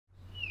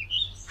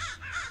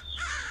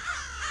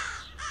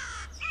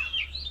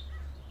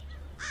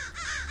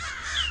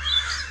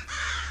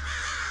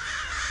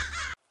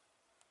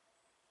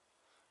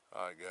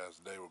Alright guys,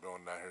 today we're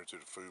going down here to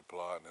the food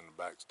plot and in the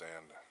back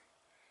stand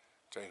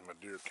to change my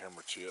deer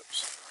camera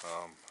chips.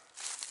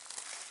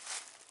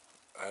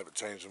 I haven't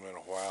changed them in a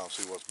while and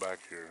see what's back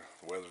here.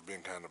 The weather's been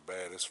kind of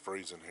bad. It's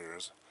freezing here.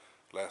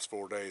 Last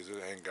 4 days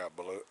it ain't got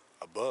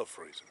above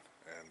freezing.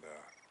 And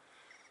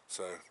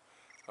so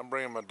I'm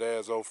bringing my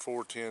dad's old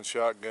 410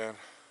 shotgun.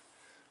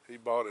 He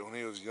bought it when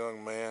he was a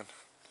young man.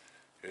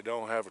 It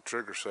don't have a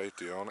trigger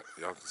safety on it.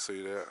 Y'all can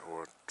see that,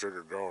 or a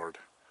trigger guard.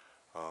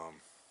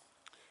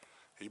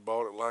 He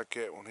bought it like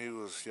that when he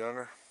was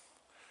younger.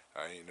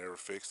 I ain't never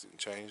fixed it and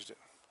changed it.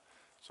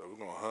 So we're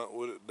gonna hunt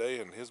with it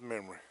today in his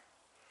memory.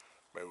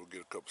 Maybe we'll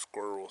get a couple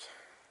squirrels.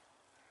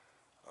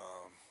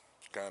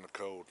 It's kind of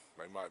cold.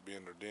 They might be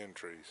in their den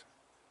trees.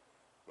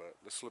 But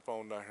let's slip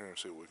on down here and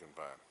see what we can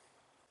find.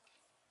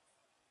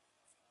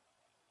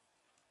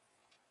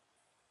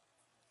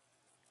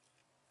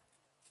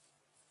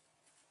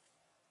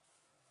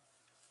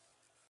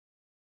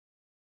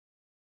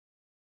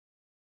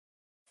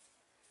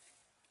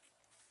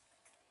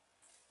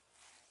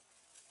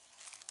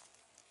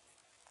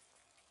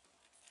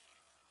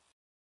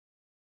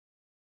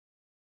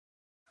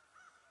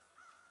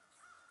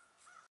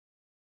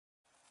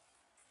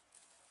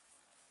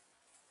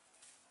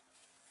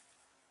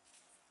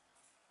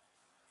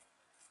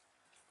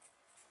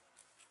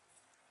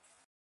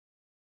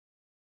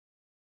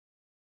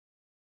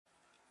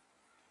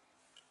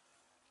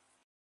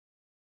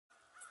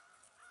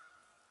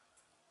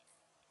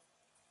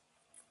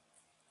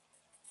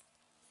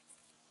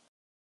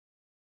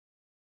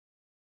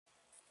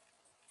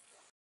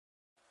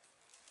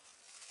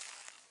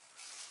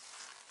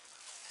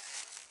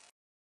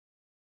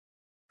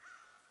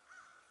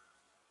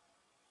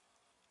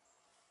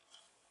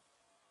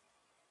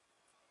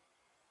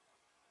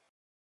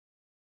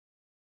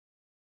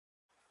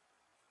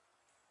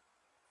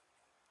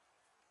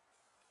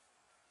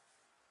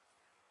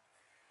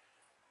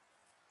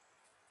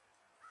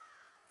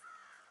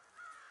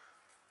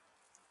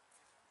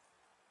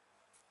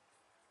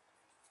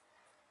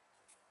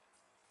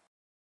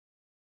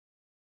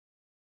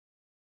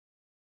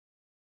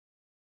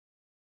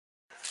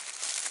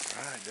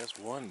 Alright, that's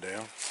one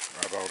down.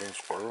 Out all them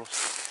squirrels.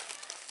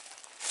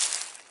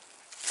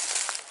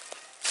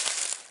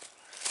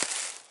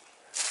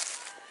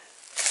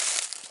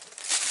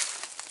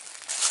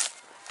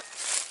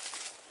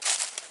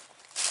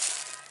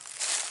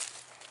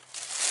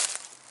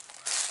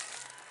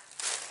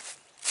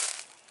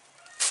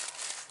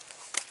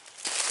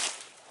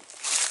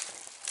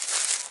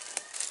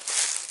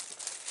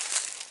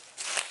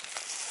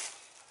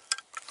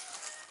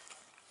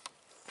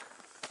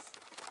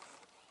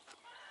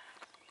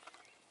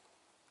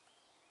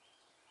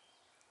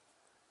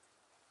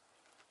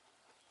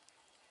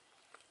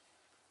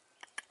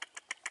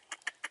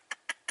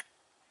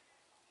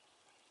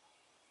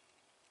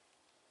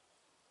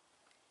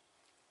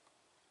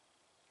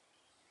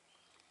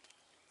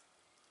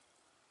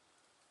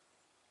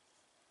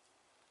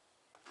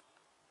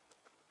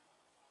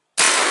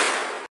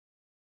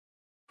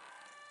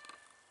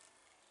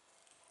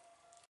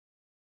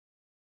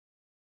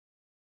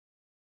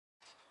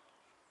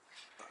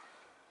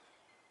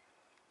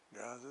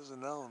 Guys, there's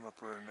another one up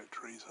there in that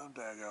tree some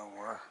daggone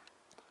where.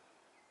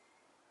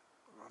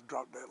 I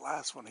dropped that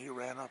last one, he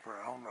ran up there.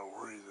 I don't know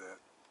where he's at.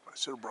 I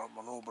should have brought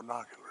my little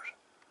binoculars.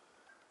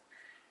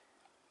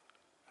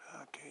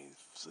 I can't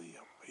see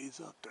him.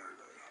 He's up there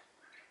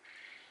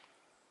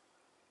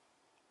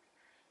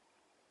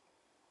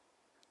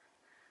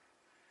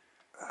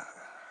though.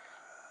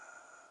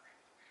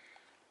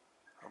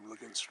 I'm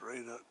looking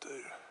straight up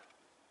too.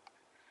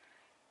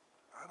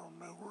 I don't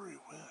know where he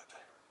went.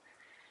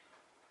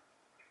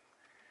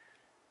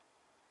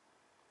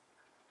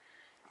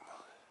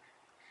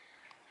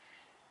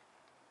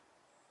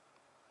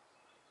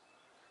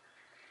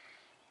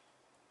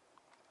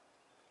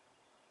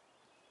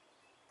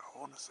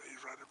 I want to say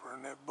he's right up there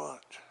in that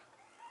bunch.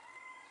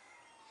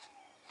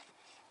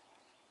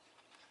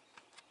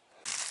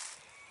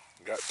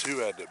 Got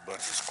two out of that bunch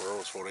of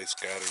squirrels before they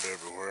scattered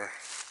everywhere.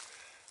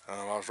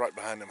 I was right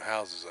behind them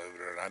houses over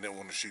there and I didn't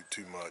want to shoot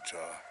too much.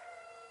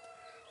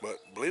 But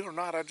believe it or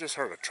not, I just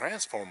heard a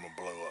transformer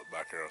blow up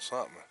back there or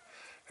something.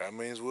 That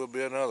means we'll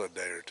be another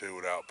day or two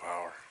without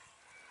power.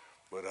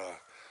 But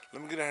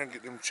let me get down here and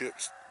get them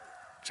chips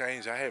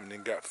changed. I haven't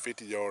even got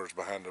 50 yards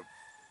behind the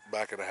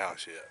back of the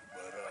house yet.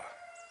 But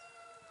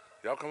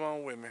y'all come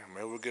on with me.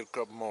 Maybe we'll get a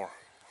couple more.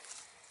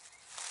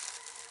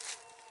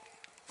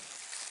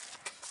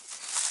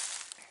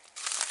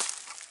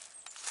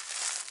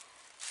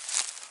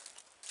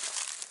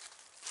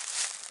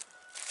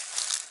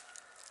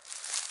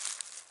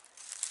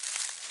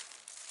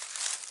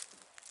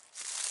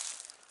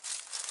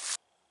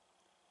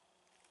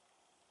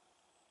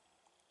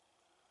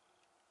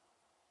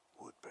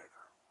 Woodpecker.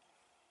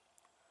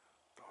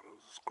 Thought it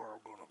was a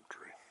squirrel going up the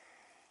tree.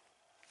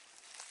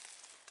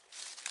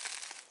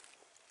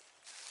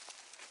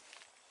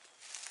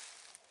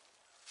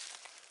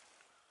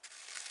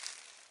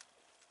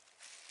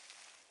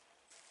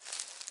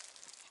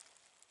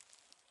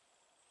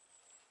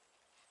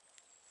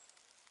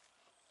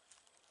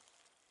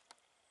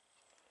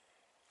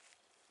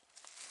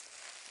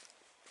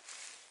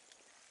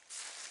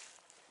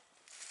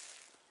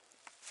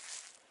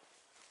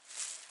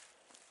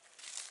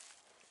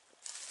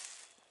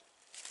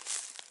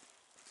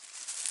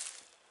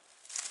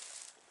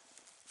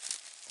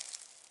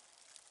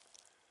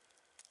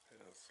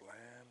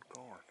 land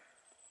corn.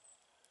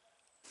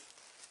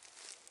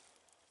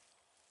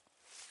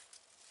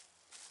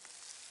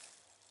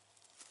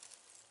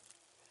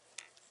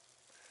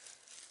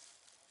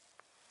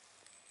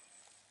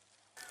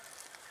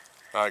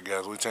 Alright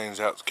guys, we changed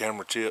out the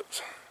camera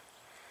chips.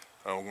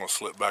 We're going to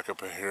slip back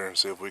up in here and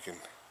see if we can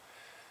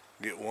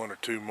get one or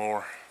two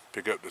more.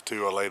 Pick up the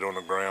two I laid on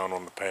the ground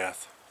on the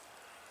path.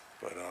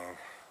 But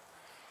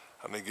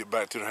I need to get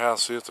back to the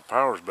house, see if the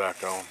power's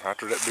back on.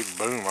 After that big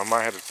boom, I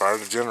might have to fire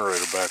the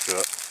generator back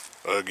up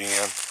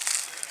again.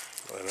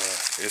 But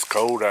it's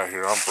cold out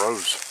here, I'm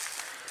froze.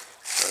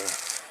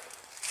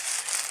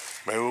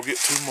 Maybe we'll get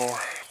two more.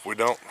 If we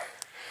don't,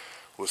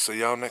 we'll see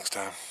y'all next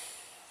time.